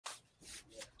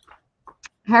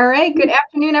All right, good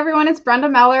afternoon, everyone. It's Brenda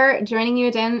Meller joining you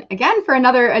again for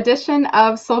another edition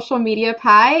of Social Media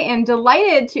Pie, and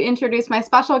delighted to introduce my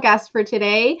special guest for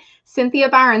today, Cynthia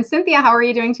Barnes. Cynthia, how are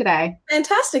you doing today?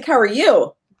 Fantastic. How are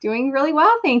you? Doing really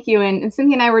well, thank you. And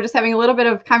Cynthia and I were just having a little bit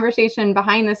of conversation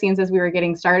behind the scenes as we were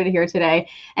getting started here today.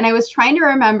 And I was trying to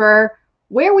remember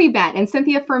where we met. And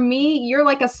Cynthia, for me, you're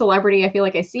like a celebrity. I feel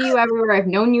like I see you everywhere. I've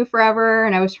known you forever.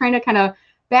 And I was trying to kind of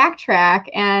backtrack.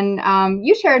 And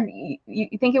you shared,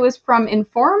 you think it was from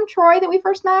Inform Troy that we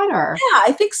first met, or? Yeah,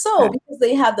 I think so, because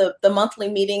they had the monthly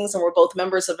meetings and we're both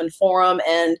members of Inforum,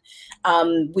 and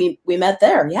we met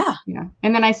there. Yeah. Yeah.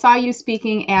 And then I saw you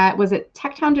speaking at, was it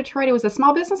Techtown Detroit? It was a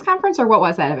small business conference, or what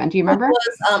was that event? Do you remember?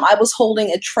 I was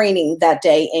holding a training that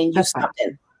day and you stopped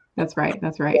in. That's right.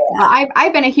 That's right. Yeah. Well,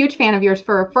 I've been a huge fan of yours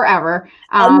for forever.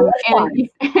 And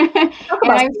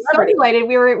I'm so delighted.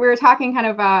 We were talking kind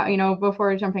of,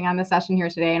 before jumping on the session here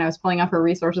today, and I was pulling up her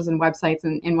resources and websites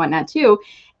and whatnot too.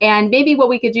 And maybe what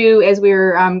we could do as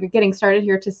we're getting started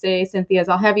here to say, Cynthia, is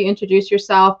I'll have you introduce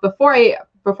yourself before I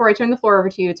turn the floor over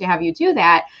to you to have you do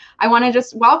that. I want to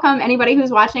just welcome anybody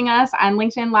who's watching us on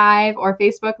LinkedIn Live or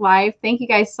Facebook Live. Thank you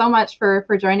guys so much for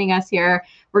joining us here.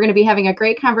 We're going to be having a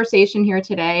great conversation here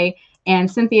today.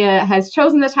 And Cynthia has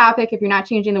chosen the topic, if you're not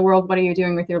changing the world, what are you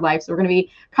doing with your life? So we're going to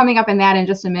be coming up in that in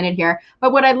just a minute here.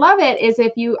 But what I'd love it is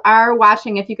if you are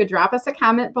watching, if you could drop us a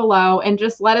comment below and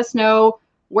just let us know,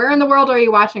 where in the world are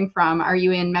you watching from? Are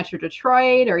you in Metro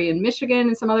Detroit? Are you in Michigan,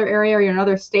 in some other area? Are you in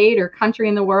another state or country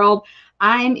in the world?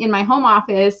 I'm in my home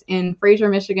office in Fraser,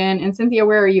 Michigan. And Cynthia,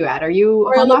 where are you at? Are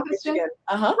you home office? Michigan.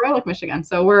 Royal Michigan.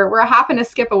 So we're a hop and a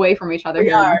skip away from each other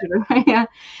here. Yeah.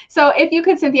 So if you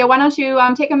could, Cynthia, why don't you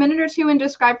take a minute or two and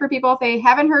describe for people, if they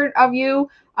haven't heard of you,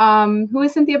 who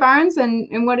is Cynthia Barnes and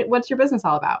what's your business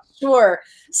all about? Sure.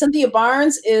 Cynthia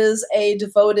Barnes is a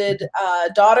devoted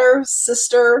daughter,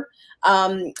 sister,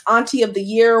 auntie of the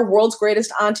year, world's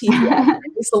greatest auntie,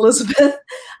 Miss Elizabeth.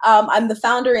 I'm the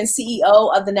founder and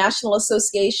CEO of the National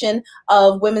Association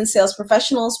of Women Sales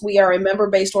Professionals. We are a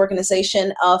member-based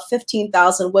organization of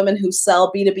 15,000 women who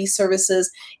sell B2B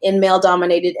services in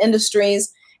male-dominated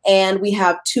industries. And we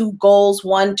have two goals: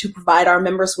 one, to provide our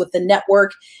members with the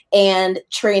network and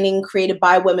training created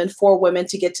by women for women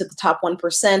to get to the top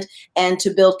 1%, and to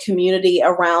build community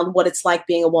around what it's like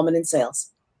being a woman in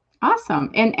sales.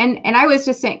 Awesome. And I was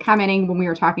just commenting when we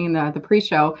were talking in the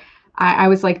pre-show, I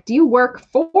was like, do you work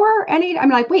for any? I'm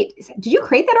like, wait, did you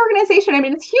create that organization? I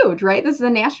mean, it's huge, right? This is a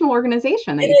national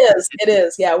organization. It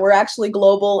is. Yeah, we're actually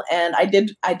global, and I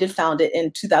did found it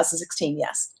in 2016.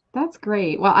 Yes. That's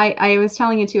great. Well, I was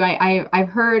telling you too, I've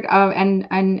heard of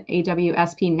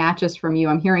NAWSP, not just from you.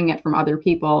 I'm hearing it from other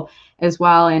people as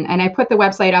well. And I put the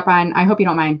website up on, I hope you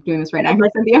don't mind doing this right now,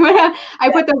 Cynthia.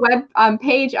 I put the web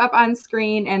page up on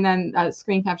screen, and then a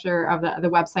screen capture of the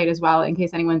website as well, in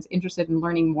case anyone's interested in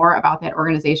learning more about that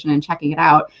organization and checking it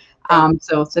out.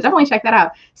 So definitely check that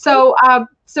out. So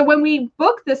when we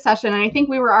booked this session, and I think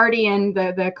we were already in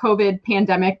the COVID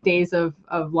pandemic days of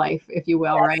life, if you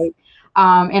will, yes. Right?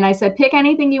 And I said, pick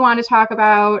anything you want to talk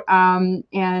about. And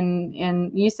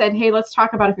you said, hey, let's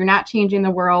talk about, if you're not changing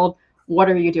the world, what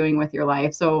are you doing with your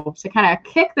life? So to kind of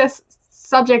kick this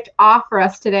subject off for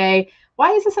us today,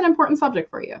 why is this an important subject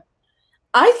for you?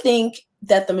 I think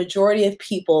that the majority of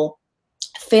people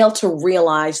fail to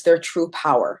realize their true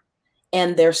power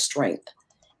and their strength.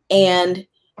 And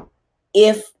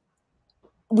if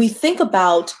we think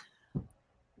about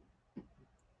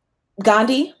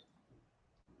Gandhi,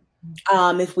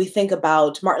 if we think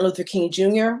about Martin Luther King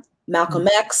Jr., Malcolm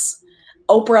X,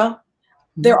 Oprah,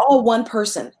 they're all one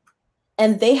person,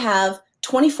 and they have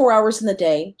 24 hours in the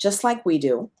day, just like we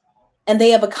do, and they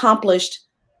have accomplished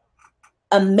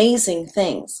amazing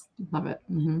things. Love it.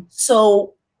 Mm-hmm.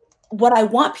 So what I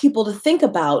want people to think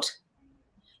about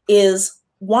is,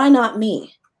 why not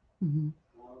me? Mm-hmm.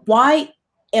 Why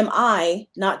am I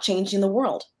not changing the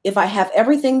world? If I have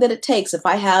everything that it takes, if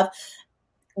I have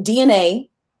DNA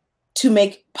to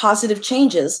make positive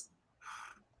changes,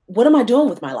 what am I doing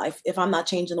with my life if I'm not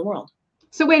changing the world?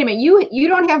 So wait a minute, you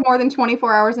don't have more than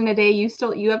 24 hours in a day. You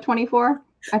have 24?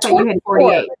 I thought you had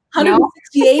 48.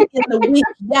 168 in the week.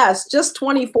 Yes, just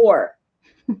 24.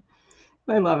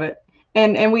 I love it.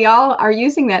 And we all are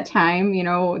using that time,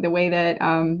 the way that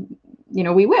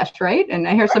we wish, right? And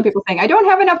I hear some people saying, I don't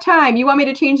have enough time. You want me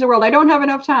to change the world? I don't have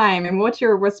enough time. And what's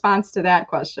your response to that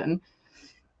question?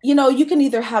 You can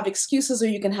either have excuses or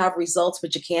you can have results,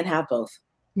 but you can't have both.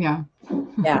 Yeah.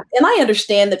 Yeah. And I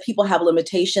understand that people have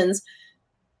limitations.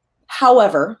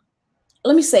 However,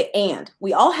 let me say,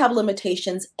 we all have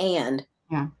limitations, and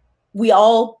yeah, we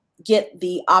all get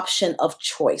the option of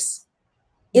choice.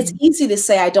 It's easy to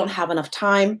say, I don't have enough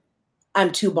time.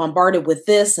 I'm too bombarded with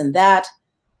this and that.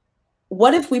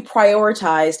 What if we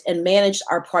prioritized and managed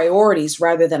our priorities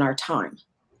rather than our time?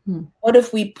 What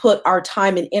if we put our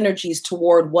time and energies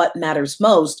toward what matters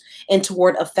most and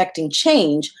toward affecting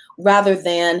change rather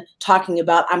than talking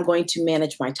about, I'm going to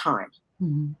manage my time?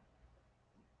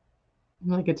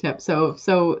 Really good tip.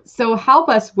 So help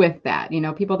us with that. You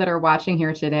know, people that are watching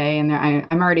here today, and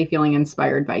I'm already feeling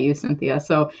inspired by you, Cynthia.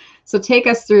 So take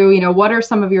us through, you know, what are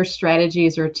some of your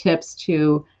strategies or tips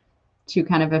to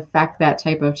kind of affect that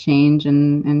type of change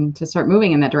and to start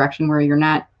moving in that direction where you're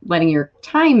not letting your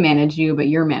time manage you, but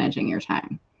you're managing your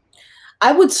time?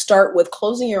 I would start with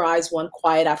closing your eyes one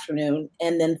quiet afternoon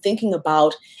and then thinking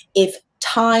about, if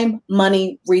time,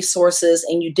 money, resources,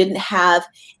 and you didn't have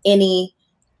any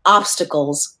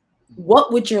obstacles,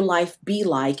 what would your life be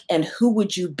like and who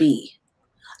would you be?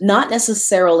 Not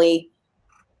necessarily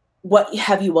what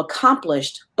have you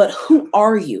accomplished, but who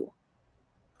are you?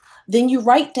 Then you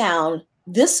write down,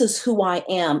 this is who I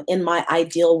am in my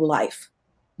ideal life.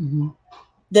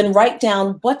 Then write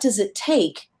down, what does it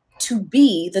take to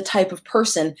be the type of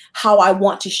person, how I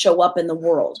want to show up in the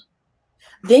world.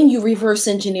 Then you reverse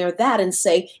engineer that and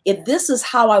say, if this is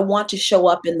how I want to show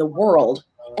up in the world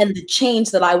and the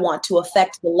change that I want to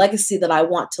affect, the legacy that I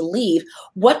want to leave,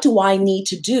 what do I need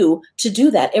to do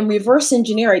that? And reverse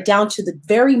engineer it down to the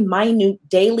very minute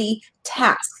daily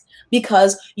task,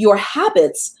 because your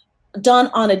habits done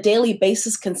on a daily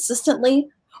basis consistently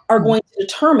are going to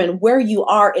determine where you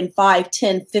are in 5,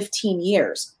 10, 15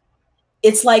 years.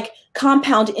 It's like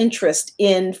compound interest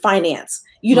in finance.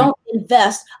 You don't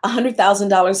invest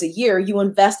 $100,000 a year, you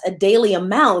invest a daily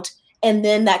amount, and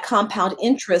then that compound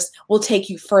interest will take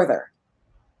you further.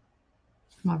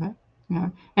 Love it. Yeah.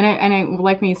 And I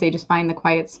like when you say, just find the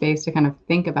quiet space to kind of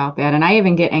think about that. And I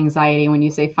even get anxiety when you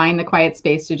say find the quiet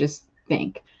space to just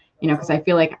think, you know, because I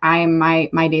feel like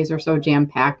my days are so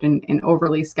jam-packed and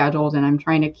overly scheduled, and I'm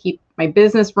trying to keep my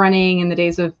business running in the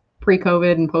days of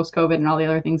pre-COVID and post-COVID and all the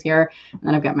other things here. And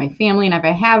then I've got my family, and if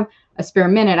I have a spare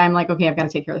minute, I'm like, okay, I've got to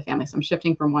take care of the family. So I'm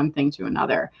shifting from one thing to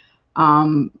another.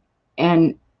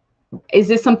 And is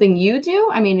this something you do?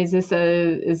 I mean, is this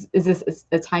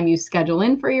a time you schedule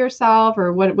in for yourself,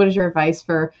 or what is your advice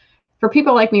for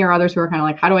people like me or others who are kind of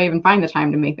like, how do I even find the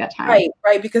time to make that time?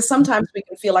 Right. Because sometimes we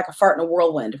can feel like a fart in a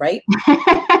whirlwind, right?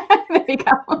 There you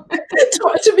go.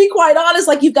 To be quite honest,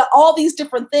 like, you've got all these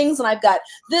different things and I've got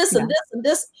this and this and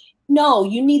this. No,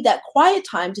 you need that quiet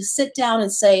time to sit down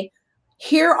and say,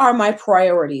 here are my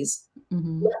priorities.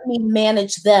 Let me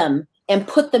manage them and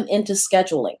put them into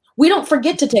scheduling. We don't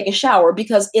forget to take a shower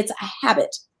because it's a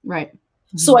habit. Right.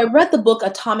 So I read the book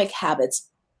Atomic Habits,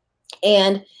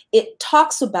 and it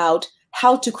talks about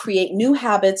how to create new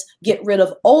habits, get rid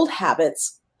of old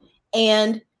habits,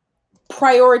 and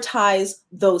prioritize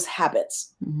those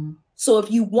habits. So if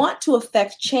you want to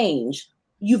affect change,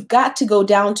 you've got to go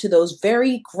down to those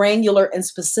very granular and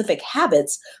specific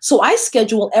habits. So I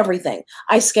schedule everything.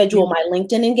 I schedule my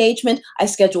LinkedIn engagement. I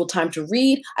schedule time to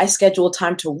read. I schedule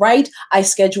time to write. I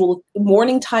schedule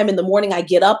morning time. In the morning, I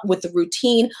get up with the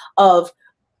routine of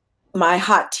my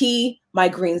hot tea, my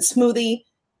green smoothie,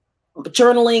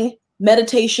 journaling,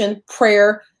 meditation,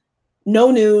 prayer,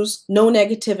 no news, no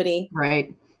negativity.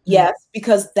 Right. Yes,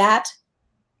 because that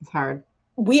it's hard.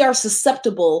 We are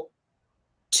susceptible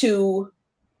to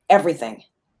everything.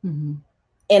 And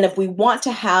if we want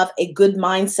to have a good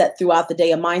mindset throughout the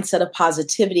day, a mindset of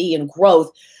positivity and growth,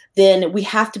 then we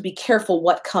have to be careful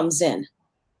what comes in.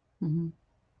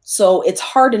 So it's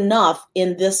hard enough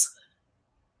in this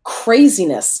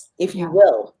craziness, if you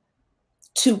will,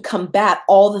 to combat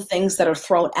all the things that are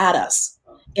thrown at us.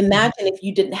 Imagine if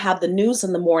you didn't have the news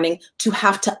in the morning to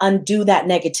have to undo that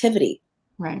negativity.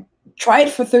 Right. Try it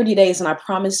for 30 days and I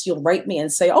promise you'll write me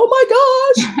and say, oh my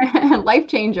gosh. Life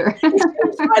changer. It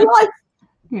changed my life.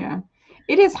 Yeah.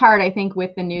 It is hard, I think,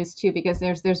 with the news too, because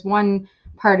there's one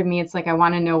part of me, it's like, I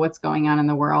want to know what's going on in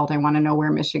the world. I want to know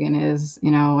where Michigan is,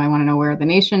 you know, I want to know where the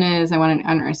nation is. I want to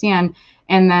understand.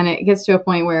 And then it gets to a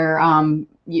point where,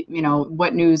 you know,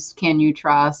 what news can you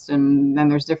trust? And then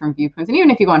there's different viewpoints. And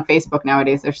even if you go on Facebook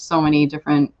nowadays, there's so many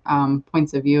different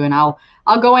points of view, and I'll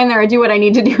go in there and do what I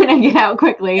need to do and I get out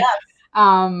quickly. Yes.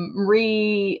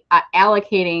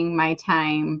 Reallocating my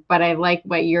time. But I like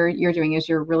what you're doing is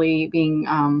you're really being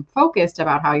focused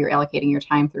about how you're allocating your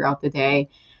time throughout the day,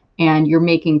 and you're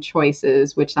making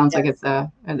choices, which sounds like it's a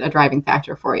driving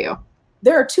factor for you.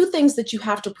 There are two things that you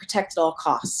have to protect at all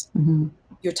costs: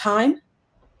 your time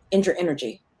and your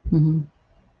energy.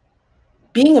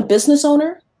 Being a business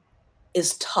owner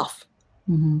is tough.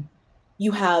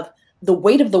 You have the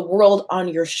weight of the world on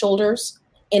your shoulders.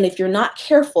 And if you're not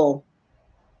careful,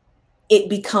 it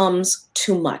becomes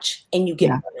too much and you get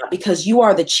burnt out because you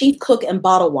are the chief cook and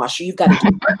bottle washer. You've got to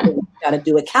do marketing, you've got to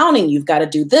do accounting, you've got to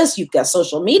do this, you've got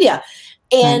social media.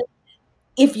 And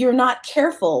if you're not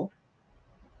careful,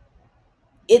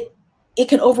 it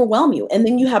can overwhelm you. And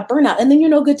then you have burnout and then you're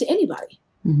no good to anybody.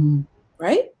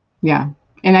 Right? Yeah.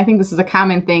 And I think this is a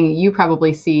common thing you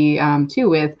probably see too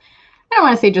with, I don't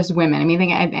want to say just women. I mean,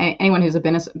 I think anyone who's a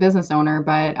business owner,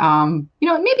 but, you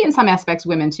know, maybe in some aspects,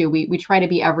 women too, we try to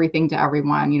be everything to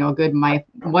everyone, you know, a good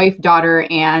wife, daughter,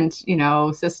 and, you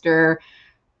know, sister,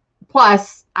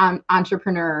 plus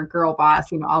entrepreneur, girl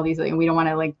boss, you know, all these, and we don't want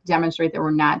to like demonstrate that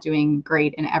we're not doing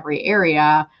great in every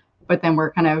area, but then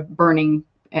we're kind of burning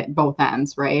at both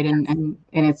ends. Right. And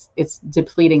it's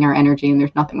depleting our energy and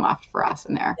there's nothing left for us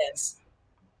in there.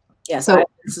 Yes. So I'm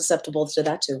susceptible to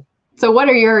that too. So what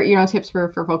are your, you know, tips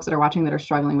for folks that are watching that are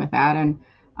struggling with that, and,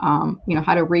 you know,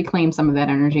 how to reclaim some of that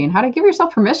energy and how to give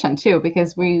yourself permission too,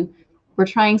 because we're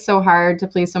trying so hard to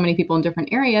please so many people in different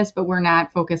areas, but we're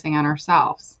not focusing on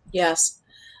ourselves. Yes.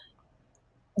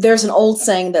 There's an old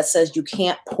saying that says you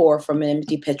can't pour from an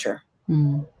empty pitcher.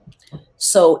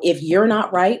 So if you're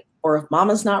not right, or if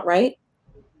mama's not right,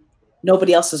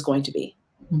 nobody else is going to be.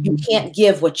 You can't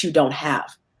give what you don't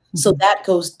have. So that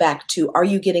goes back to, are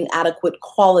you getting adequate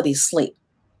quality sleep?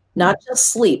 Not just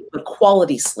sleep, but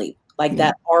quality sleep, like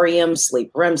that REM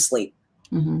sleep, REM sleep.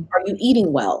 Are you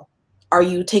eating well? Are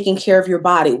you taking care of your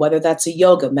body, whether that's a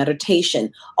yoga,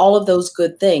 meditation, all of those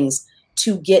good things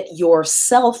to get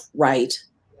yourself right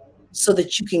so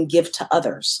that you can give to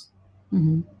others?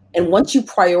 And once you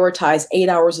prioritize 8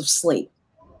 hours of sleep,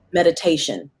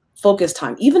 meditation, focus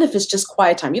time, even if it's just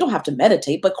quiet time, you don't have to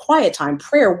meditate, but quiet time,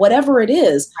 prayer, whatever it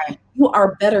is, you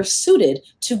are better suited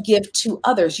to give to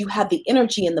others. You have the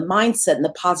energy and the mindset and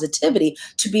the positivity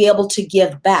to be able to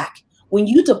give back. When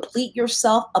you deplete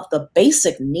yourself of the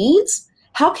basic needs,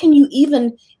 how can you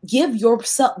even give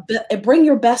yourself, bring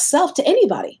your best self to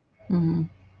anybody?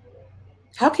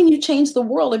 How can you change the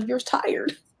world if you're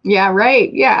tired? Yeah,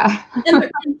 right. Yeah.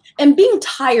 and being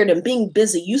tired and being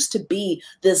busy used to be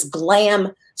this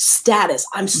glam status.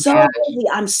 I'm so busy.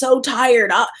 I'm so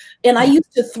tired. And I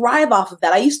used to thrive off of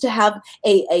that. I used to have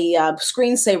a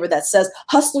screensaver that says,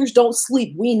 hustlers don't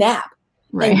sleep, we nap.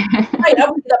 Right. And, I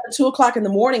would get up at 2 o'clock in the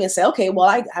morning and say, okay,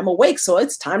 well, I'm awake, so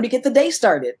it's time to get the day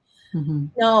started.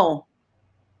 No,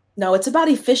 it's about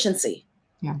efficiency.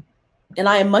 Yeah. And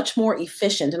I am much more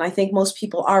efficient. And I think most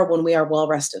people are when we are well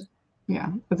rested. Yeah,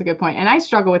 that's a good point. And I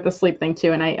struggle with the sleep thing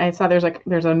too. And I saw there's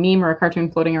a meme or a cartoon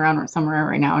floating around somewhere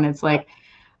right now. And it's like,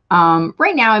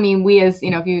 right now, I mean, we as, you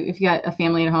know, if you got a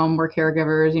family at home, we're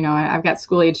caregivers, you know, I've got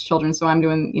school age children. So I'm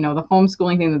doing, you know, the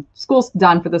homeschooling thing, the school's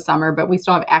done for the summer, but we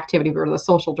still have activity. We're the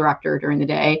social director during the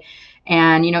day.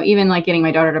 And, you know, even like getting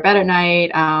my daughter to bed at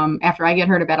night, after I get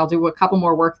her to bed, I'll do a couple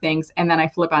more work things. And then I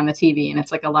flip on the TV and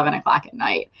it's like 11 o'clock at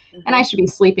night. And I should be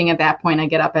sleeping at that point. I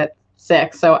get up at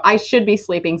 6. So I should be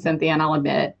sleeping, Cynthia, and I'll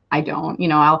admit I don't, you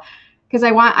know, because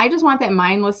I just want that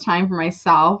mindless time for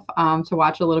myself, to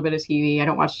watch a little bit of TV. I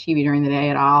don't watch TV during the day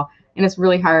at all. And it's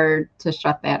really hard to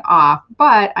shut that off,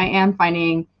 but I am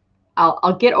finding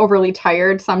I'll get overly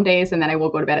tired some days and then I will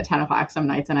go to bed at 10 o'clock some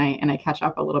nights and I catch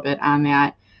up a little bit on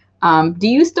that. Do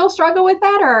you still struggle with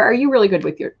that, or are you really good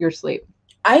with your sleep?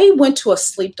 I went to a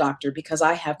sleep doctor because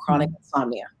I have chronic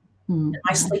insomnia. And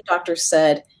my sleep doctor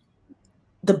said,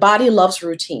 the body loves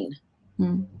routine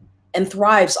and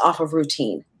thrives off of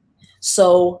routine.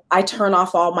 So I turn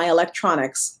off all my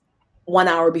electronics 1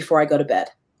 hour before I go to bed.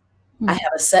 I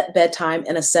have a set bedtime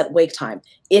and a set wake time.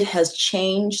 It has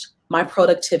changed my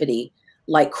productivity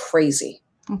like crazy.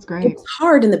 That's great. It's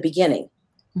hard in the beginning.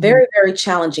 Very, very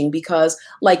challenging because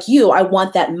like you, I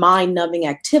want that mind numbing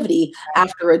activity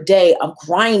after a day of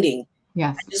grinding.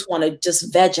 Yes. I just want to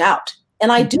just veg out.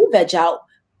 And I do veg out,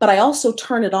 but I also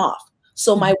turn it off.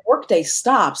 So my workday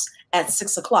stops at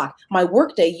 6 o'clock. My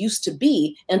workday used to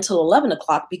be until 11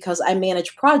 o'clock because I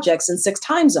manage projects in 6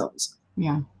 time zones.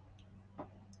 Yeah.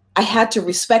 I had to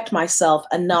respect myself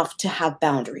enough to have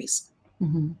boundaries.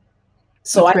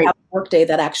 So That's I have a workday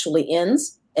that actually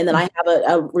ends. And then I have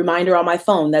a reminder on my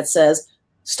phone that says,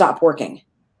 stop working.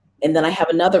 And then I have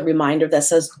another reminder that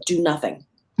says, do nothing.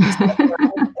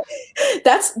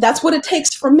 That's what it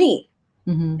takes for me.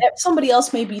 Somebody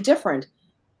else may be different.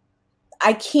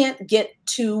 I can't get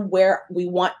to where we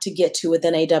want to get to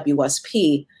within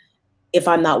NAWSP if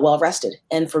I'm not well rested.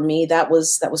 And for me, that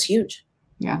was huge.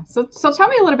 Yeah. So tell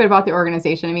me a little bit about the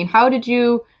organization. I mean, how did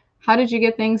you how did you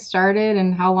get things started,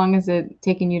 and how long has it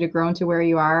taken you to grow into where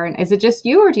you are? And is it just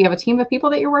you, or do you have a team of people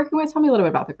that you're working with? Tell me a little bit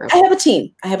about the group. I have a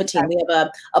team. We have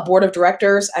a board of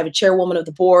directors. I have a chairwoman of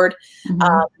the board.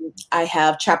 I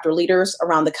have chapter leaders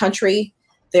around the country.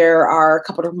 There are a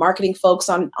couple of marketing folks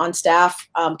on staff,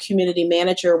 community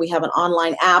manager. We have an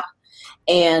online app,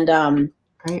 and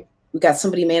we got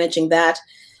somebody managing that.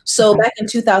 So back in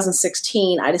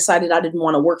 2016, I decided I didn't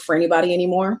want to work for anybody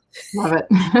anymore. Love it.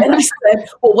 And I said,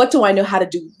 well, what do I know how to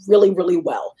do really, really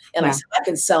well? And I said, I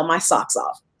can sell my socks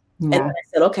off. And then I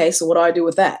said, okay, so what do I do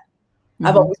with that?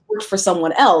 I've always worked for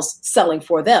someone else selling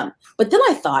for them. But then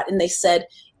I thought, and they said,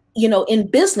 you know, in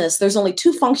business, there's only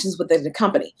two functions within the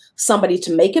company: somebody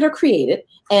to make it or create it,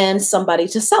 and somebody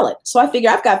to sell it. So I figure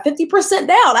I've got 50%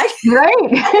 down. I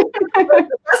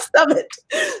the rest of it.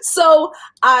 So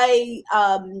I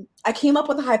came up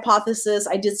with a hypothesis.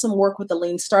 I did some work with the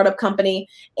Lean Startup Company,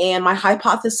 and my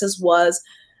hypothesis was,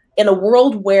 in a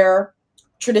world where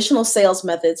traditional sales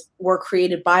methods were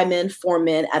created by men for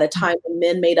men at a time when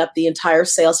men made up the entire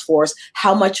sales force,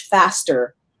 how much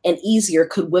faster and easier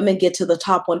could women get to the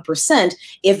top 1%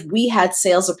 if we had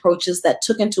sales approaches that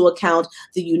took into account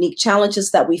the unique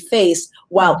challenges that we faced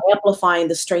while amplifying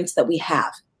the strengths that we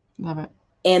have. Love it.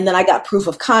 And then I got proof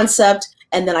of concept,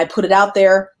 and then I put it out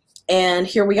there, and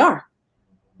here we are.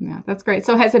 Yeah, that's great.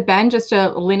 So has it been just a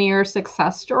linear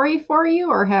success story for you,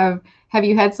 or have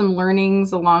you had some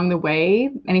learnings along the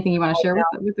way? Anything you want to share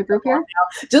with the group here?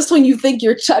 Just when you think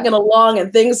you're chugging along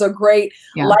and things are great,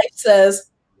 life says,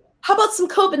 how about some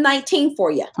COVID-19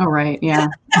 for you? Oh, right. Yeah.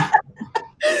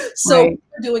 So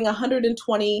we're doing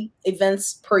 120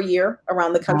 events per year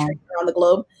around the country, around the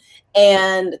globe.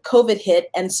 And COVID hit.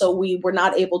 And so we were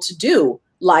not able to do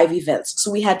live events.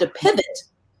 So we had to pivot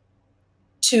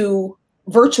to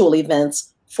virtual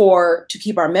events to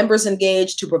keep our members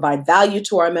engaged, to provide value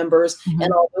to our members,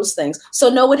 and all those things. So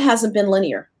no, it hasn't been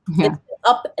linear. It's been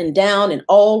up and down and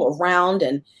all around.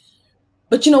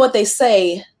 But you know what they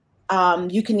say,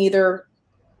 you can either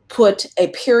put a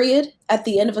period at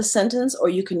the end of a sentence, or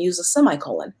you can use a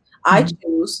semicolon. I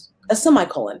choose a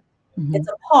semicolon. It's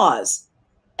a pause,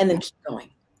 and then keep going.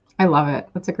 I love it.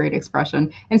 That's a great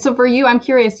expression. And so for you, I'm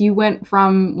curious, you went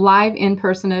from live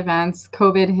in-person events,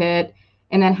 COVID hit,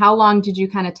 and then how long did you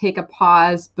kind of take a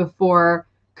pause before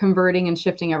converting and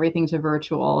shifting everything to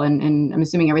virtual? And I'm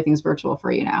assuming everything's virtual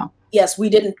for you now. Yes, we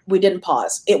didn't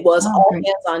pause. It was all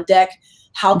hands on deck.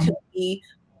 How can we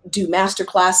do master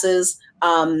classes,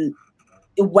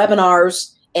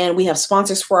 webinars, and we have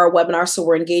sponsors for our webinars, so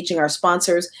we're engaging our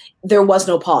sponsors. There was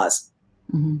no pause.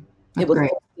 It was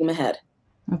full steam ahead.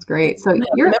 That's great. So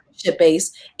your membership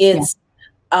base, it's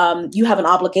you have an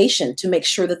obligation to make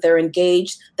sure that they're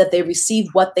engaged, that they receive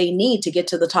what they need to get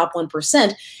to the top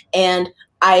 1%. And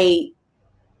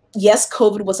yes,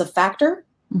 COVID was a factor,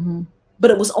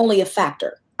 but it was only a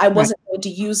factor. I wasn't going to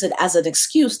use it as an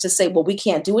excuse to say, well, we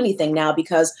can't do anything now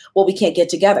because, well, we can't get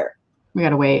together. We got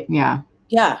to wait. Yeah.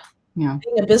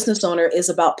 Being a business owner is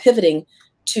about pivoting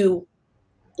to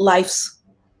life's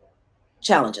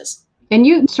challenges. And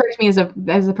you strike me as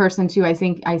a person too. I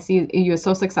think I see you as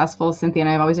so successful, Cynthia, and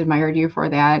I've always admired you for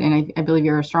that. And I believe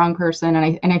you're a strong person,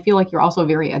 and I feel like you're also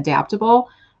very adaptable.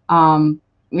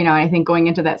 You know, I think going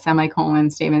into that semicolon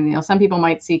statement, you know, some people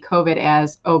might see COVID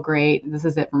as, oh, great, this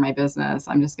is it for my business.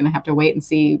 I'm just going to have to wait and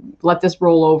see, let this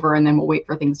roll over, and then we'll wait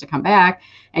for things to come back.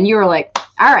 And you were like,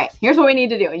 all right, here's what we need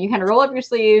to do. And you kind of roll up your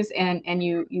sleeves, and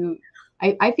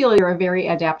I feel you're a very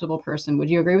adaptable person. Would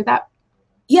you agree with that?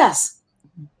 Yes,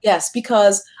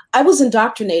 because I was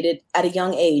indoctrinated at a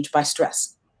young age by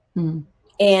stress. And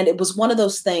it was one of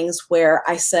those things where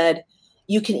I said,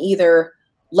 you can either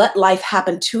let life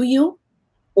happen to you,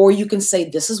 or you can say,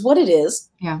 this is what it is.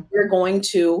 We're going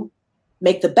to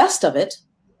make the best of it.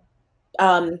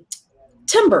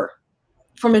 Timber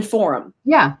from Inforum.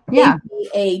 Gave me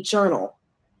a journal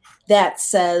that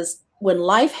says, when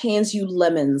life hands you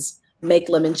lemons, make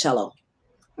limoncello.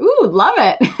 Ooh, love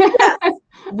it.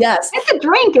 Yes. It's a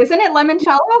drink, isn't it?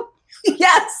 Limoncello?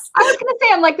 Yes. I was going to say,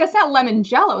 I'm like, that's not lemon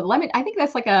jello. I think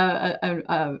that's like a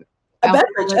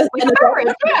beverage. Like a beverage.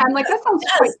 Yeah, I'm like, that sounds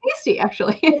quite tasty,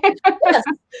 actually. Yes.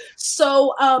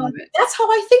 So that's how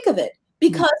I think of it.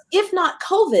 Because if not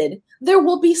COVID, there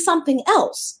will be something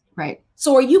else. Right.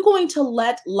 So are you going to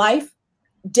let life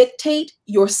dictate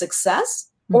your success?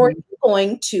 Or are you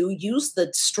going to use the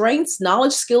strengths,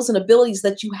 knowledge, skills, and abilities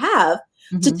that you have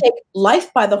to take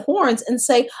life by the horns and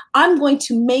say, I'm going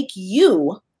to make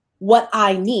you what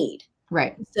I need.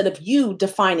 Right. Instead of you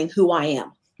defining who I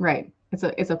am. Right.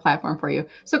 it's a platform for you.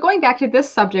 So going back to this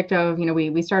subject of,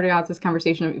 we started out this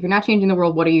conversation of, if you're not changing the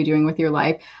world, what are you doing with your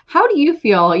life? How do you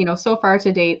feel, so far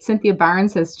to date, Cynthia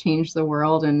Barnes has changed the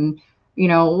world, and,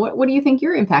 what do you think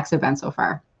your impacts have been so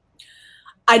far?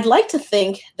 I'd like to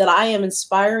think that I am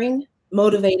inspiring,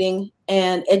 motivating,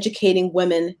 and educating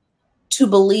women to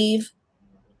believe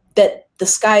that the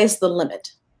sky is the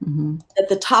limit. Mm-hmm. That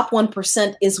the top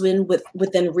 1% is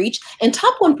within reach. And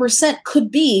top 1%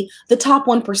 could be the top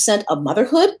 1% of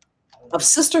motherhood, of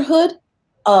sisterhood,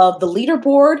 of the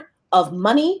leaderboard, of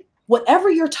money. Whatever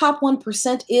your top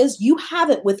 1% is, you have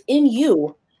it within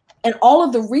you. And all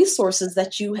of the resources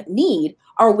that you need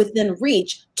are within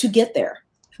reach to get there.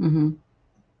 Mm-hmm.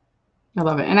 I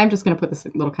love it. And I'm just going to put this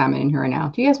little comment in here right now.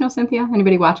 Do you guys know Cynthia?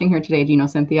 Anybody watching here today, do you know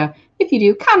Cynthia? If you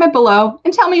do, comment below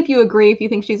and tell me if you agree, if you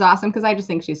think she's awesome, because I just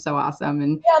think she's so awesome.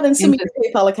 And yeah, then send me your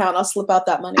PayPal account. I'll slip out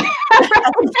that money.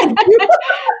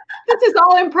 This is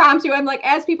all impromptu. I'm like,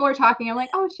 as people are talking, I'm like,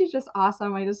 oh, she's just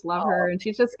awesome. I just love her. And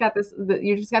she's just got this,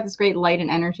 you just got this great light and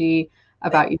energy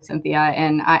about you, Cynthia.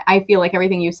 And I feel like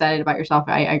everything you said about yourself,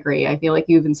 I agree. I feel like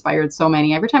you've inspired so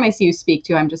many. Every time I see you speak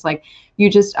too, I'm just like,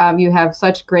 you have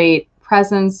such great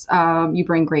presence. You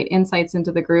bring great insights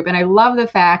into the group. And I love the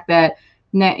fact that,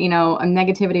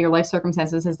 negativity or life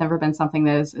circumstances has never been something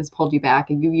that has pulled you back.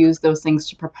 And you use those things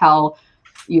to propel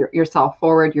yourself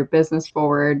forward, your business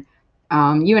forward.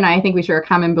 You and I think we share a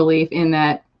common belief in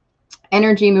that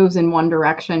energy moves in one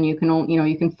direction. You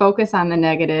can focus on the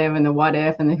negative and the what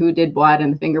if and the who did what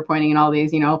and the finger pointing and all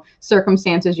these,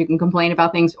 circumstances. You can complain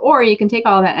about things, or you can take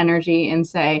all that energy and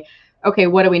say, okay,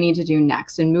 what do we need to do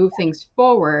next, and move things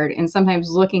forward. And sometimes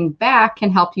looking back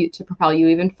can help you to propel you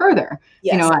even further.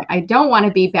 Yes. I don't want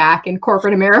to be back in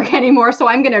corporate America anymore. So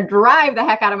I'm going to drive the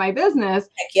heck out of my business.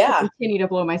 Heck yeah. To continue to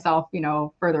blow myself,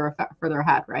 further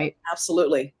ahead. Right.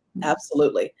 Absolutely.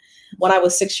 Absolutely. When I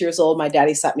was 6 years old, my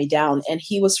daddy sat me down, and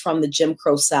he was from the Jim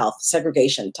Crow South,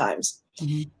 segregation times.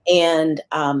 Mm-hmm.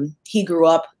 And he grew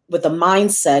up with a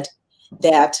mindset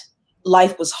that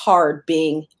life was hard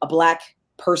being a Black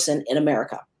person in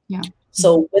America. Yeah.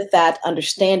 So with that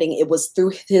understanding, it was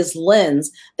through his lens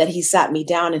that he sat me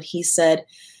down and he said,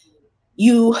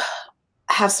 you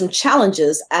have some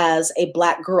challenges as a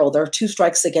Black girl. There are 2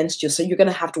 strikes against you. So you're going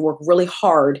to have to work really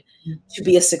hard to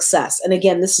be a success. And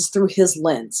again, this is through his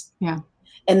lens. Yeah.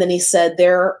 And then he said,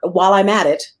 while I'm at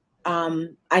it,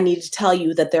 I need to tell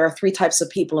you that there are 3 types of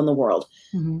people in the world.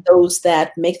 Mm-hmm. Those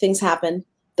that make things happen,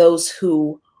 those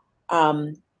who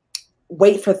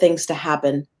wait for things to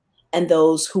happen, and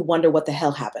those who wonder what the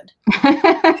hell happened.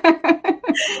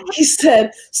 He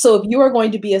said, so if you are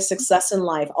going to be a success in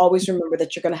life, always remember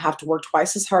that you're going to have to work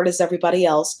twice as hard as everybody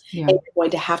else. Yeah. And you're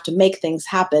going to have to make things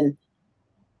happen.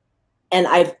 And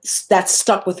that's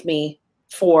stuck with me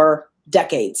for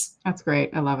decades. That's great.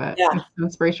 I love it. Yeah. It's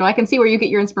inspirational. I can see where you get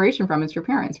your inspiration from. It's your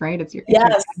parents, right? It's your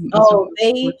yes.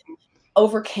 They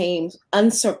overcame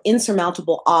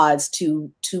insurmountable odds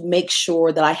to make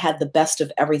sure that I had the best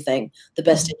of everything, the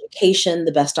best education,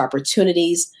 the best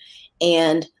opportunities,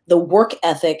 and the work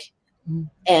ethic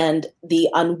and the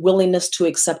unwillingness to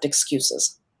accept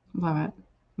excuses. Love it.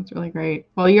 That's really great.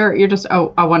 Well, you're just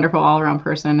a wonderful all-around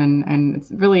person, and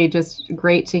it's really just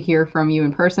great to hear from you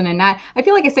in person. And I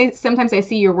feel like sometimes I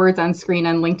see your words on screen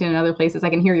on LinkedIn and other places. I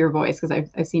can hear your voice because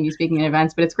I've seen you speaking at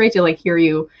events, but it's great to hear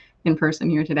you in person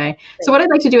here today. So what I'd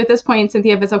like to do at this point,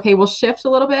 Cynthia, if it's okay, we'll shift a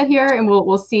little bit here, and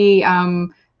we'll see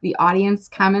the audience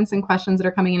comments and questions that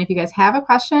are coming in. If you guys have a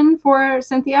question for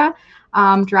Cynthia,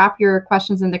 drop your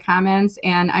questions in the comments,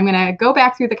 and I'm going to go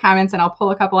back through the comments and I'll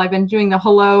pull a couple. I've been doing the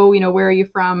hello, where are you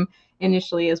from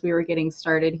initially as we were getting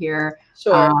started here.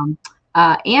 Sure.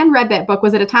 Anne read that book.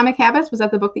 Was it Atomic Habits? Was that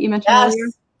the book that you mentioned earlier?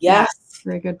 Yes.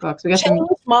 Very good book. So we got changed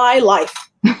my life.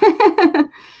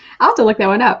 I'll have to look that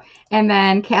one up. And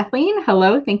then Kathleen,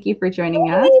 hello. Thank you for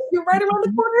joining us. You're right around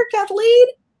the corner, Kathleen.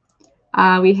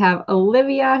 We have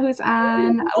Olivia who's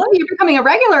on. Oh, you're becoming a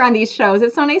regular on these shows.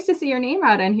 It's so nice to see your name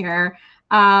out in here.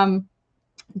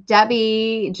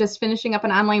 Debbie, just finishing up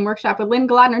an online workshop with Lynn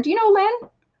Glodner. Do you know Lynn?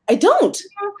 I don't.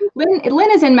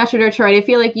 Lynn is in Metro Detroit. I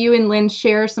feel like you and Lynn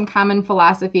share some common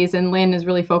philosophies, and Lynn is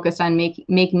really focused on make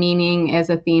meaning as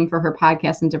a theme for her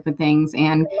podcast and different things,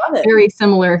 and very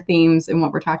similar themes in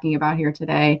what we're talking about here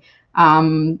today.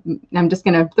 I'm just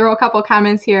going to throw a couple of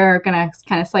comments here, going to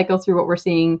kind of cycle through what we're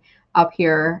seeing up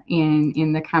here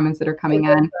in the comments that are coming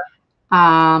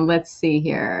on. Let's see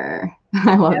here.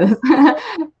 I love this.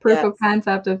 Proof of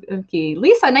concept of key.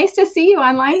 Lisa, nice to see you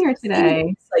online here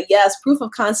today. Yes, proof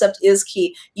of concept is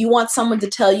key. You want someone to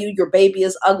tell you your baby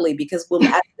is ugly, because when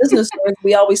at business owners,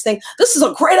 we always think this is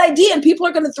a great idea and people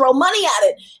are going to throw money at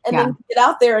it. And then you get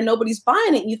out there and nobody's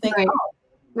buying it and you think, oh.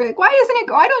 Right. Why isn't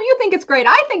it? Why don't you think it's great?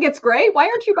 I think it's great. Why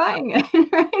aren't you buying it?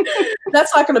 Right?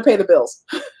 That's not going to pay the bills.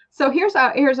 So here's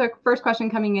a first question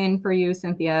coming in for you,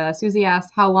 Cynthia. Susie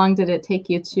asked, how long did it take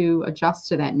you to adjust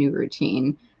to that new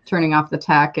routine, turning off the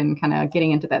tech and kind of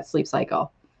getting into that sleep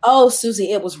cycle? Oh,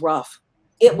 Susie, it was rough.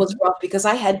 It was rough because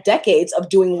I had decades of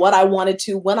doing what I wanted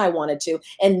to when I wanted to.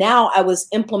 And now I was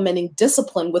implementing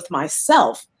discipline with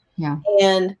myself. Yeah.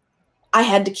 And I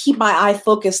had to keep my eye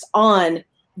focused on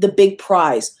the big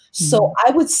prize. So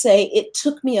I would say it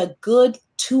took me a good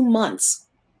 2 months.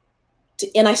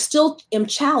 And I still am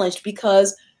challenged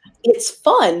because it's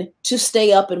fun to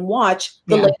stay up and watch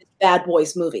the latest Bad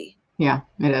Boys movie. Yeah,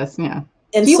 it is. Yeah.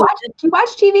 And do you watch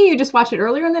TV? You just watch it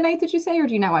earlier in the night, did you say, or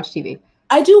do you not watch TV?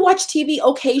 I do watch TV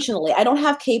occasionally. I don't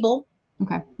have cable.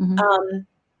 Okay.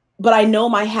 But I know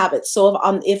my habits. So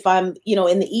if I'm,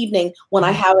 in the evening when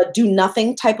I have a do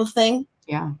nothing type of thing,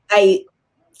 I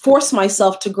force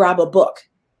myself to grab a book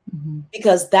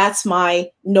because that's my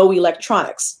no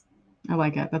electronics. I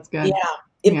like it. That's good.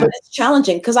 Yeah. But it's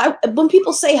challenging because when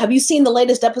people say, have you seen the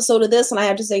latest episode of this? And I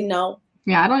have to say, no.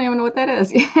 Yeah. I don't even know what that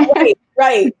is.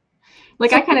 Right.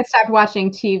 Like I kind of stopped watching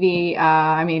TV.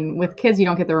 I mean, with kids, you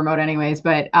don't get the remote anyways.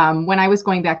 But when I was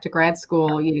going back to grad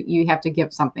school, you have to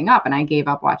give something up. And I gave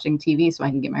up watching TV so I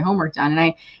can get my homework done.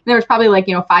 And there was probably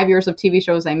 5 years of TV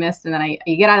shows I missed. And then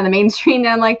you get out of the mainstream and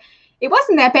I'm like, it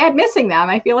wasn't that bad missing them.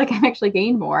 I feel like I've actually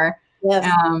gained more.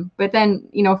 Yes. But then,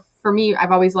 for me, I've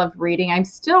always loved reading. I'm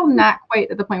still not quite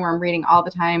at the point where I'm reading all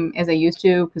the time as I used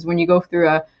to, because when you go through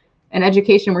an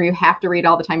education where you have to read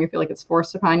all the time, you feel like it's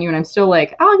forced upon you. And I'm still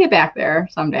like, I'll get back there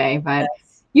someday. But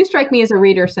you strike me as a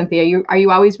reader, Cynthia. Are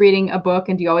you always reading a book,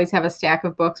 and do you always have a stack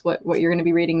of books, what you're going to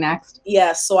be reading next?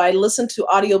 Yes. So I listen to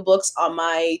audiobooks on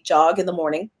my jog in the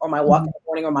morning, or my walk in the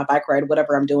morning, or my bike ride,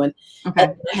 whatever I'm doing. Okay.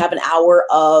 And I have an hour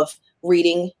of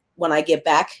reading when I get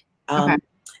back.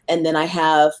 And then I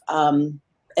have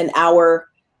an hour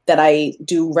that I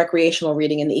do recreational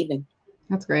reading in the evening.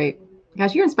 That's great.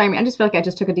 Gosh, you inspire me. I just feel like I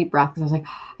just took a deep breath because I was like,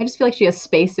 I just feel like she has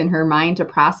space in her mind to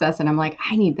process. And I'm like,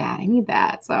 I need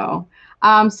that. So,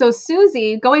 so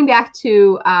Susie, going back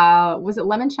to, was it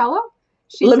limoncello?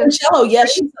 Limoncello,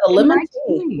 yes. She said a lemon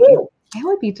tea. That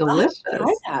would be delicious. I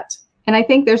like that. And I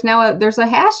think there's a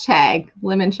hashtag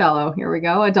limoncello. Here we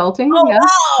go. Adulting. Oh,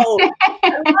 wow.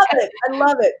 I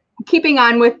love it. Keeping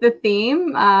on with the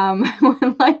theme,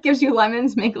 when life gives you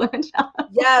lemons, make limoncello.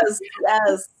 Yes.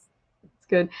 It's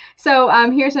good. So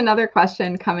here's another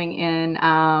question coming in.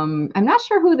 I'm not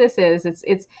sure who this is.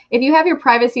 It's if you have your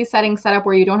privacy settings set up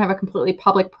where you don't have a completely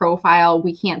public profile,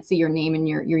 we can't see your name and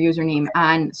your username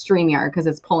on StreamYard because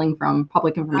it's pulling from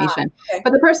public information. Okay.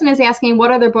 But the person is asking,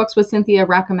 what other books would Cynthia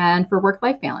recommend for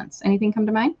work-life balance? Anything come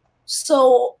to mind?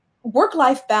 So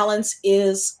work-life balance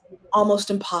is almost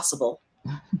impossible.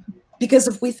 Because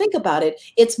if we think about it,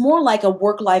 it's more like a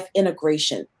work-life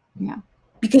integration. Yeah.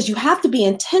 Because you have to be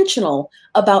intentional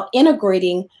about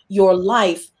integrating your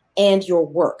life and your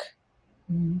work.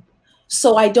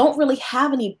 So I don't really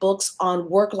have any books on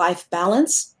work-life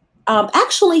balance.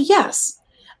 Actually, yes.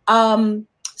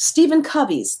 Stephen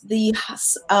Covey's The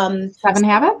 7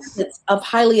 Habits of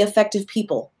Highly Effective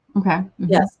People. Okay.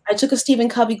 Yes. I took a Stephen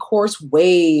Covey course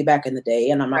way back in the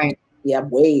day, and I'm like,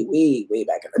 way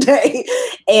back in the day.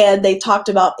 And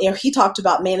he talked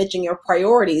about managing your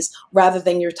priorities rather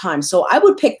than your time. So I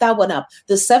would pick that one up.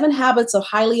 The 7 Habits of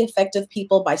Highly Effective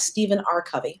People by Stephen R.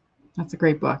 Covey. That's a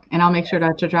great book. And I'll make sure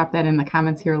to drop that in the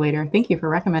comments here later. Thank you for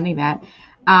recommending that.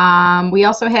 We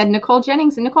also had Nicole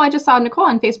Jennings. And Nicole, I just saw Nicole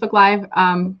on Facebook Live.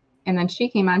 And then she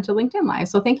came on to LinkedIn Live.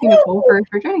 So thank you, Nicole,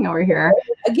 for joining over here.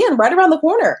 Again, right around the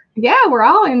corner. Yeah, we're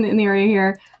all in the area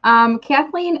here.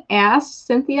 Kathleen asked,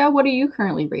 Cynthia, what are you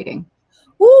currently reading?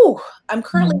 I'm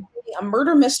currently reading a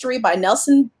murder mystery by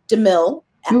Nelson DeMille.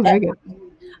 Very good.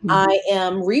 I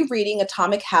am rereading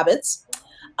Atomic Habits.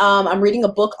 I'm reading a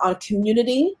book on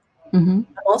community. I'm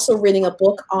also reading a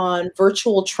book on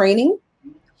virtual training.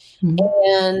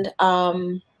 And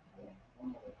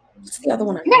what's the other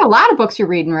one? You got a lot of books you're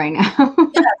reading right now.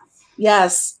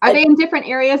 Yes. Are they in different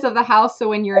areas of the house? So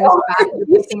when you're in a spot,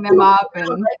 you're picking them up?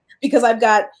 Because I've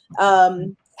got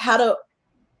how to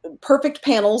perfect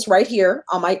panels right here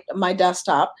on my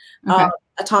desktop. Okay.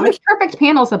 Atomic. What's perfect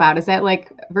panels about? Is that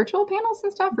like virtual panels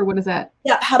and stuff, or what is that?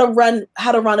 Yeah, how to run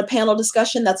a panel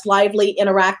discussion that's lively,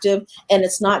 interactive, and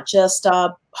it's not just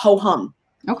ho hum.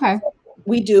 Okay.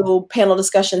 we do panel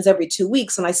discussions every 2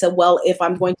 weeks. And I said, well, if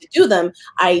I'm going to do them,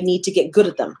 I need to get good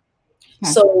at them.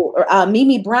 Okay. So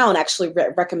Mimi Brown actually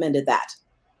recommended that.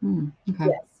 Okay.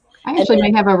 Yes. I actually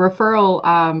might have a referral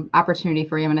opportunity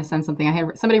for you. I'm going to send something. I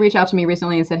had somebody reach out to me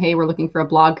recently and said, hey, we're looking for a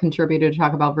blog contributor to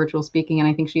talk about virtual speaking. And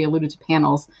I think she alluded to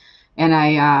panels. And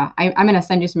I'm going to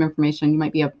send you some information. You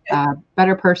might be a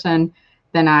better person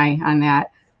than I on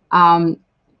that. I'm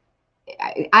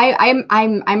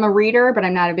a reader, but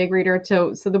I'm not a big reader.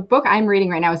 So the book I'm reading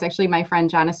right now is actually my friend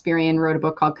John Asperian wrote a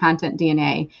book called Content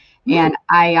DNA. And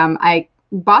I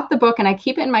bought the book and I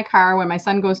keep it in my car. When my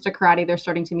son goes to karate, they're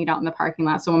starting to meet out in the parking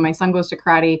lot. So when my son goes to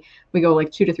karate, we go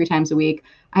like 2 to 3 times a week.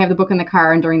 I have the book in the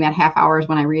car, and during that half hour is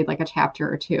when I read like a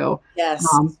chapter or 2. Yes.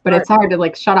 But it's hard to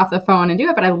like shut off the phone and do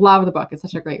it. But I love the book. It's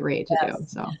such a great read to do.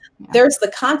 So yeah. There's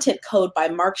the Content Code by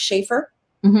Mark Schaefer.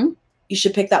 You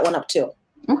should pick that one up too.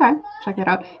 Okay, check it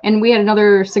out. And we had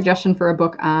another suggestion for a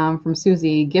book from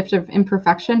Susie, Gift of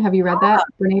Imperfection. Have you read that?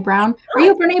 Brene Brown. Are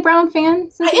you a Brene Brown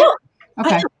fan, Cynthia? I am.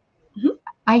 Okay.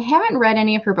 I haven't read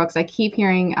any of her books. I keep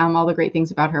hearing all the great things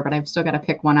about her, but I've still got to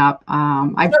pick one up.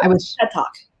 I was TED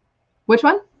Talk. Which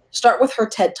one? Start with her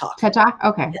TED Talk. TED Talk?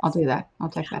 Okay, yes. I'll do that. I'll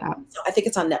check that out. So I think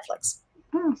it's on Netflix.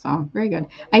 Oh, so very good.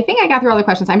 I think I got through all the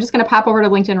questions. I'm just going to pop over to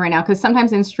LinkedIn right now because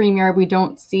sometimes in StreamYard, we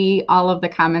don't see all of the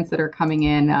comments that are coming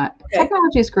in.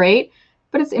 Technology is great,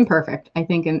 but it's imperfect, I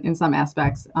think, in some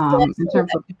aspects. In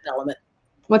terms of element.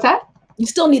 What's that? You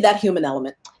still need that human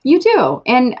element. You do.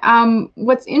 And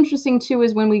what's interesting too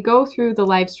is when we go through the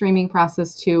live streaming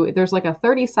process too, there's like a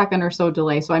 30-second or so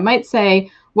delay. So I might say,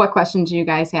 what questions do you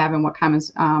guys have and what comments?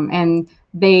 And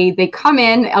they come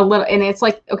in a little, and it's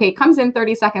like, okay, it comes in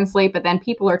 30 seconds late, but then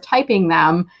people are typing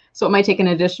them. So it might take an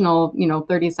additional,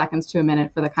 30 seconds to a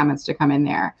minute for the comments to come in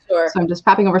there. Sure. So I'm just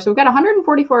popping over. So we've got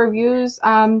 144 views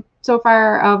so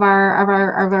far of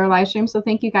our live stream. So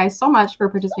thank you guys so much for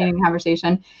participating in the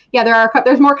conversation. Yeah,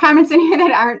 there's more comments in here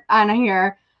that aren't on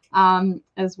here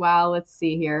as well. Let's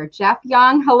see here. Jeff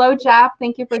Young. Hello, Jeff.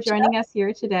 Thank you for joining us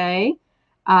here today.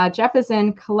 Jeff is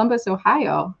in Columbus,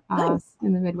 Ohio, nice.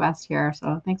 In the Midwest here.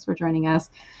 So thanks for joining us.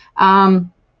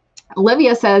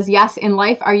 Olivia says, yes, in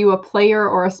life, are you a player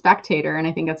or a spectator? And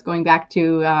I think that's going back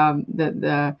to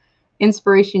the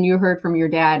inspiration you heard from your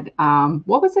dad.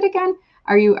 What was it again?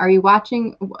 Are you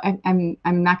watching? I'm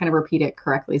not going to repeat it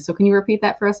correctly. So can you repeat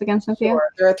that for us again, Cynthia? Sure.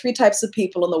 There are 3 types of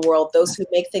people in the world: those who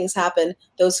make things happen,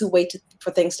 those who wait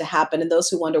for things to happen, and those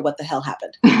who wonder what the hell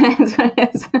happened.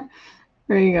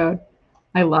 There you go.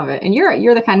 I love it. And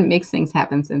you're the kind that makes things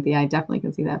happen, Cynthia. I definitely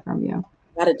can see that from you.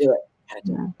 Gotta do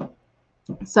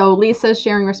it. So Lisa's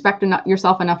sharing respect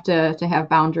yourself enough to have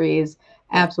boundaries.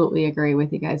 Absolutely agree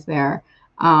with you guys there.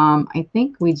 I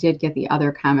think we did get the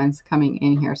other comments coming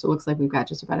in here. So it looks like we've got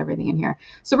just about everything in here.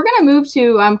 So we're going to move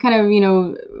to kind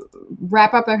of,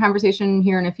 wrap up our conversation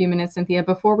here in a few minutes, Cynthia.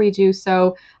 Before we do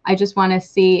so, I just want to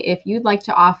see if you'd like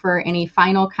to offer any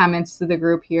final comments to the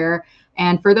group here.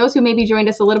 And for those who maybe joined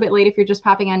us a little bit late, if you're just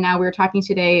popping on now, we were talking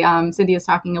today, Cynthia's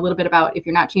talking a little bit about if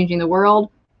you're not changing the world,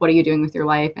 what are you doing with your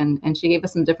life? And she gave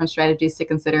us some different strategies to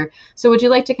consider. So would you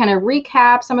like to kind of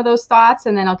recap some of those thoughts?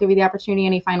 And then I'll give you the opportunity,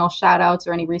 any final shout outs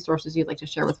or any resources you'd like to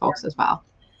share with folks as well.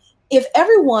 If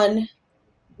everyone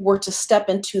were to step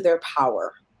into their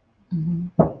power,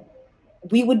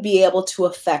 we would be able to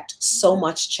affect so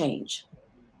much change.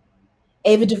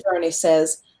 Ava DuVernay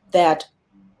says that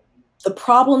the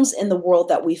problems in the world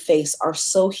that we face are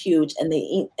so huge and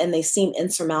they seem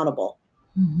insurmountable.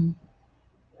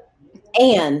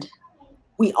 And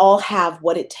we all have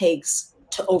what it takes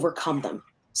to overcome them.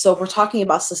 So we're talking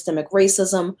about systemic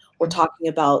racism. We're talking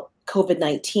about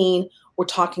COVID-19. We're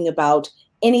talking about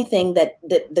anything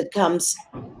that comes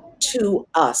to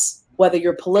us, whether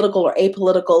you're political or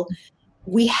apolitical.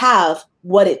 We have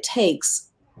what it takes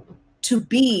to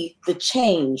be the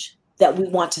change that we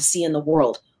want to see in the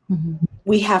world.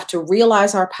 We have to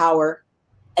realize our power,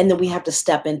 and then we have to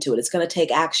step into it. It's going to take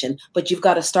action, but you've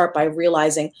got to start by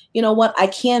realizing, you know what, I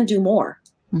can do more.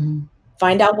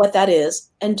 Find out what that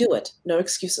is and do it. No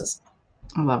excuses.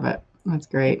 I love it. That's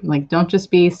great. Like, don't just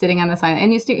be sitting on the side.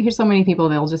 And you hear so many people,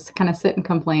 they'll just kind of sit and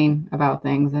complain about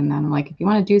things. And then I'm like, if you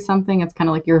want to do something, it's kind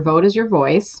of like your vote is your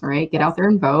voice, right? Get out there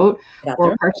and vote,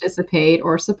 or participate,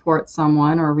 or support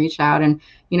someone, or reach out. And,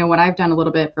 what I've done a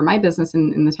little bit for my business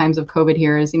in the times of COVID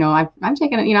here is, I'm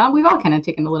taking, we've all kind of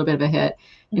taken a little bit of a hit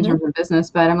in terms of business,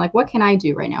 but I'm like, what can I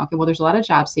do right now? Okay, well, there's a lot of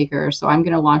job seekers. So I'm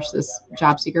going to launch this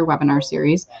job seeker webinar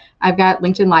series. I've got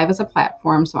LinkedIn Live as a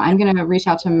platform. So I'm going to reach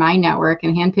out to my network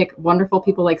and handpick wonderful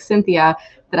people like Cynthia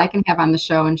that I can have on the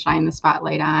show and shine the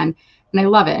spotlight on. And I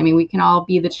love it. I mean, we can all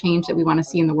be the change that we want to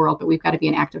see in the world, but we've got to be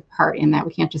an active part in that.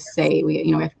 We can't just say we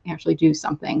have to actually do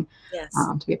something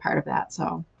to be a part of that.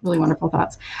 So really wonderful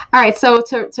thoughts. All right. So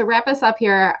to wrap us up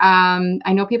here,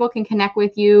 I know people can connect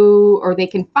with you or they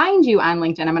can find you on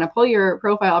LinkedIn. I'm going to pull your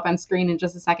profile up on screen in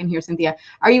just a second here, Cynthia.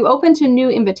 Are you open to new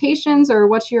invitations, or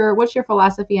what's your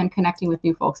philosophy on connecting with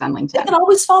new folks on LinkedIn? They can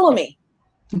always follow me.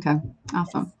 Okay.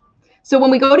 Awesome. So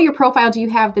when we go to your profile, do you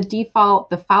have the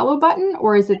default, the follow button,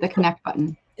 or is it the connect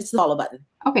button? It's the follow button.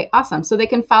 Okay, awesome. So they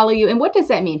can follow you. And what does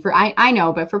that mean? I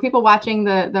know, but for people watching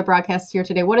the broadcast here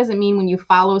today, what does it mean when you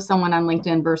follow someone on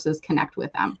LinkedIn versus connect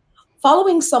with them?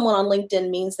 Following someone on LinkedIn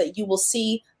means that you will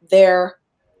see their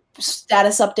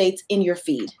status updates in your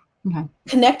feed. Okay.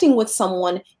 Connecting with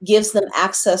someone gives them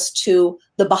access to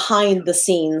the behind the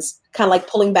scenes, kind of like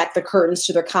pulling back the curtains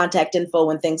to their contact info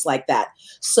and things like that.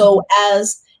 So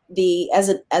as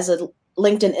a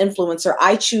LinkedIn influencer,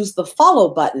 I choose the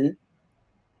follow button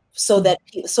so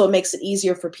it makes it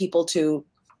easier for people to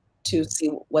see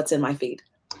what's in my feed.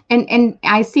 And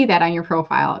I see that on your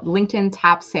profile, LinkedIn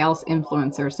top sales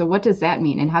influencer. So what does that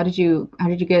mean? And how did you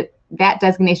get that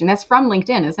designation? That's from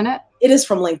LinkedIn, isn't it? It is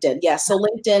from LinkedIn. Yeah. So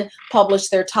LinkedIn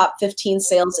published their top 15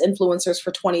 sales influencers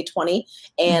for 2020,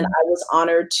 and I was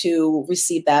honored to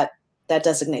receive that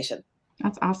designation.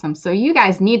 That's awesome. So you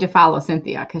guys need to follow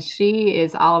Cynthia, because she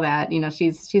is all that.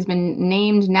 She's been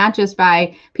named not just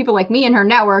by people like me in her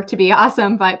network to be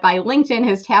awesome, but by LinkedIn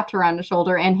has tapped her on the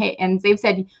shoulder and they've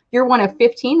said you're one of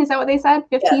 15. Is that what they said?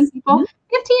 15 people?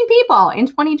 15 people in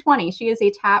 2020. She is a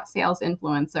top sales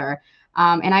influencer.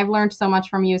 And I've learned so much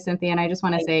from you, Cynthia. And I just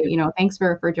want to say, thanks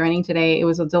for joining today. It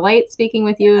was a delight speaking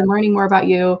with you and learning more about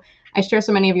you. I share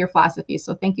so many of your philosophies.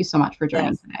 So thank you so much for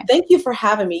joining today. Thank you for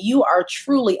having me. You are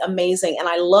truly amazing. And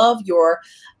I love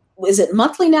is it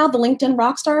monthly now, the LinkedIn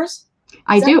Rockstars?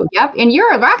 I do. Yep. And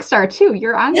you're a rock star too.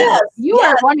 You're on there. You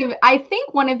are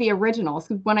one of the originals.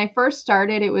 When I first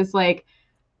started, it was like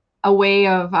a way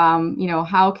of,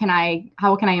 how can I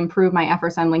improve my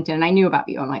efforts on LinkedIn? And I knew about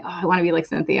you. I'm like, oh, I want to be like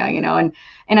Cynthia, and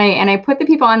I put the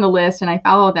people on the list and I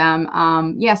follow them.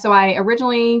 So I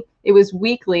originally, it was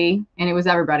weekly and it was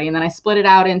everybody. And then I split it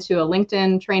out into a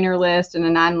LinkedIn trainer list and a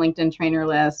non-LinkedIn trainer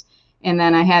list. And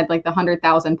then I had like the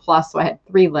 100,000 plus. So I had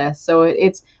 3 lists. So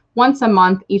it's once a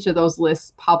month, each of those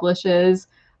lists publishes.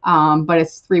 But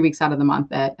it's 3 weeks out of the month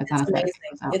that it's on a Saturday.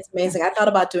 So. It's amazing. I thought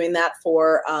about doing that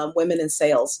for women in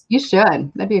sales. You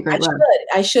should. That'd be a great look.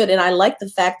 I should. And I like the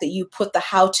fact that you put the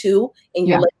how-to in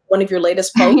your one of your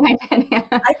latest posts.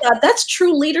 I thought that's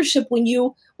true leadership when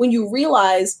you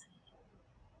realize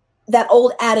that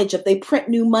old adage of they print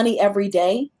new money every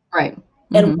day. Right.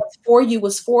 And what's for you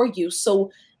was for you.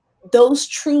 So those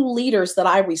true leaders that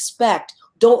I respect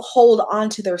don't hold on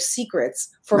to their secrets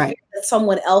for fear that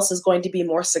someone else is going to be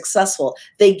more successful.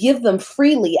 They give them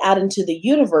freely out into the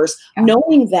universe,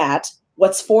 knowing that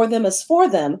what's for them is for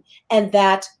them, and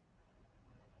that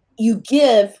you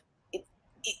give.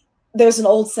 There's an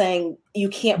old saying, you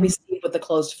can't receive with a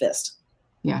closed fist.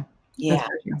 Yeah. Yeah.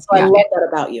 So I love that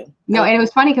about you. No, and it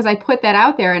was funny because I put that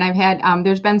out there and I've had,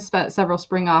 there's been several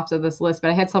spring offs of this list,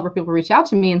 but I had several people reach out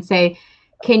to me and say,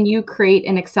 can you create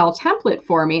an Excel template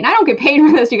for me? And I don't get paid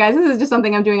for this, you guys. This is just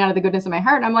something I'm doing out of the goodness of my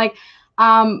heart. And I'm like,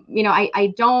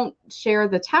 I don't share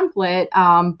the template,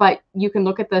 but you can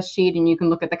look at the sheet and you can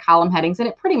look at the column headings and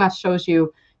it pretty much shows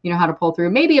you, how to pull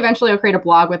through. Maybe eventually I'll create a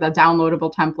blog with a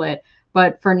downloadable template.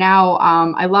 But for now,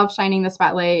 I love shining the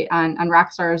spotlight on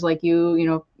rock stars like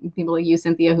you, people like you,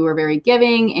 Cynthia, who are very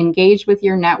giving, engaged with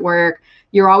your network.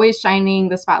 You're always shining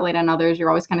the spotlight on others. You're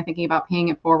always kind of thinking about paying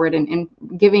it forward and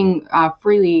giving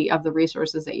freely of the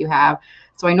resources that you have.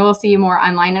 So I know I'll see you more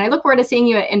online. And I look forward to seeing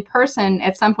you in person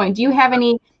at some point. Do you have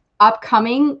any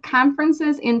upcoming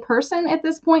conferences in person at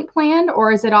this point planned?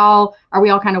 Or are we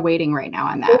all kind of waiting right now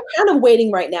on that? We're kind of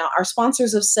waiting right now. Our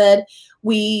sponsors have said,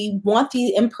 we want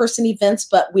the in-person events,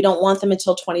 but we don't want them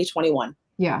until 2021.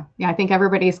 Yeah. I think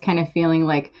everybody's kind of feeling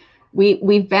like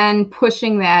we've been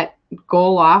pushing that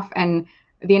goal off. And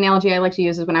the analogy I like to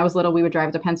use is when I was little, we would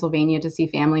drive to Pennsylvania to see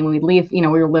family. When we'd leave, we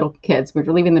were little kids. We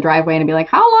were leaving the driveway and it'd be like,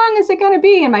 how long is it going to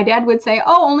be? And my dad would say,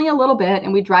 oh, only a little bit.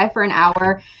 And we'd drive for an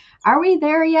hour. Are we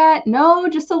there yet? No,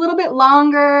 just a little bit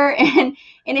longer.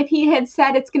 And if he had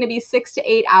said it's going to be 6 to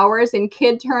 8 hours in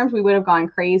kid terms, we would have gone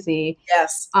crazy.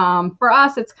 Yes. For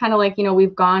us, it's kind of like,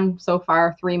 we've gone so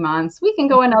far 3 months. We can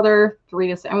go another 3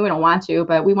 to 6. We don't want to,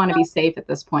 but we want to be safe at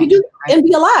this point. Right? And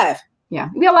be alive. Yeah.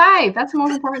 Be alive. That's the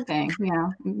most important thing.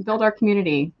 Build our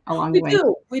community along the way.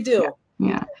 We do.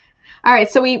 Yeah. All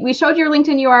right. So we showed your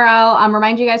LinkedIn URL.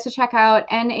 Remind you guys to check out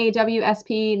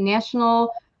NAWSP,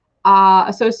 National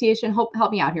Association.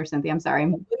 Help me out here, Cynthia. I'm sorry.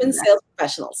 Women Sales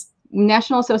Professionals.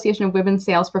 National Association of Women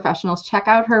Sales Professionals. Check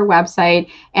out her website.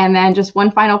 And then just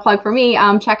one final plug for me,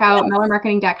 check out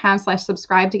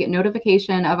mellermarketing.com/subscribe to get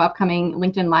notification of upcoming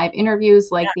LinkedIn Live interviews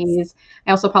like these.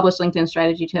 I also publish LinkedIn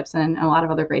strategy tips and a lot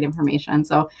of other great information.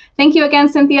 So thank you again,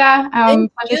 Cynthia.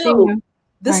 Thank you.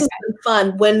 This has been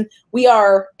fun. When we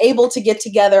are able to get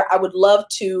together, I would love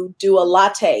to do a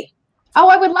latte. Oh,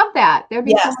 I would love that. That would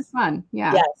be so much fun.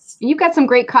 Yeah. Yes. You've got some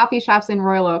great coffee shops in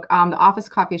Royal Oak. The Office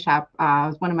Coffee Shop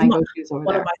is one of my go-tos over there.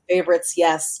 One of my favorites.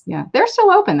 Yes. Yeah. They're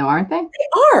still open though, aren't they? They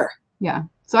are. Yeah.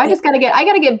 So I just got to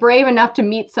get brave enough to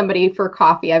meet somebody for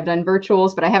coffee. I've done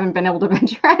virtuals, but I haven't been able to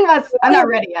venture. I'm not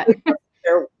ready yet.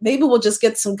 Maybe we'll just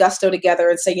get some gusto together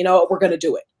and say, you know what, we're going to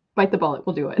do it. Bite the bullet.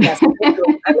 We'll do it. Yes, we'll do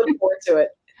it. I look forward to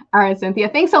it. All right, Cynthia.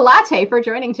 Thanks a lot for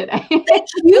joining today. Thank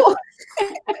you.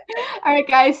 All right,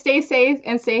 guys, stay safe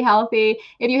and stay healthy.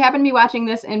 If you happen to be watching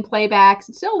this in playback,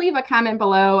 still leave a comment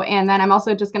below. And then I'm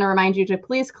also just going to remind you to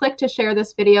please click to share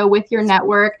this video with your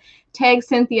network. Tag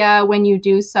Cynthia when you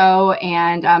do so,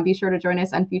 and be sure to join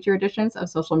us on future editions of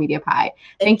Social Media Pie.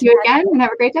 Thank you again, and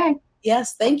have a great day.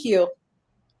 Yes, thank you.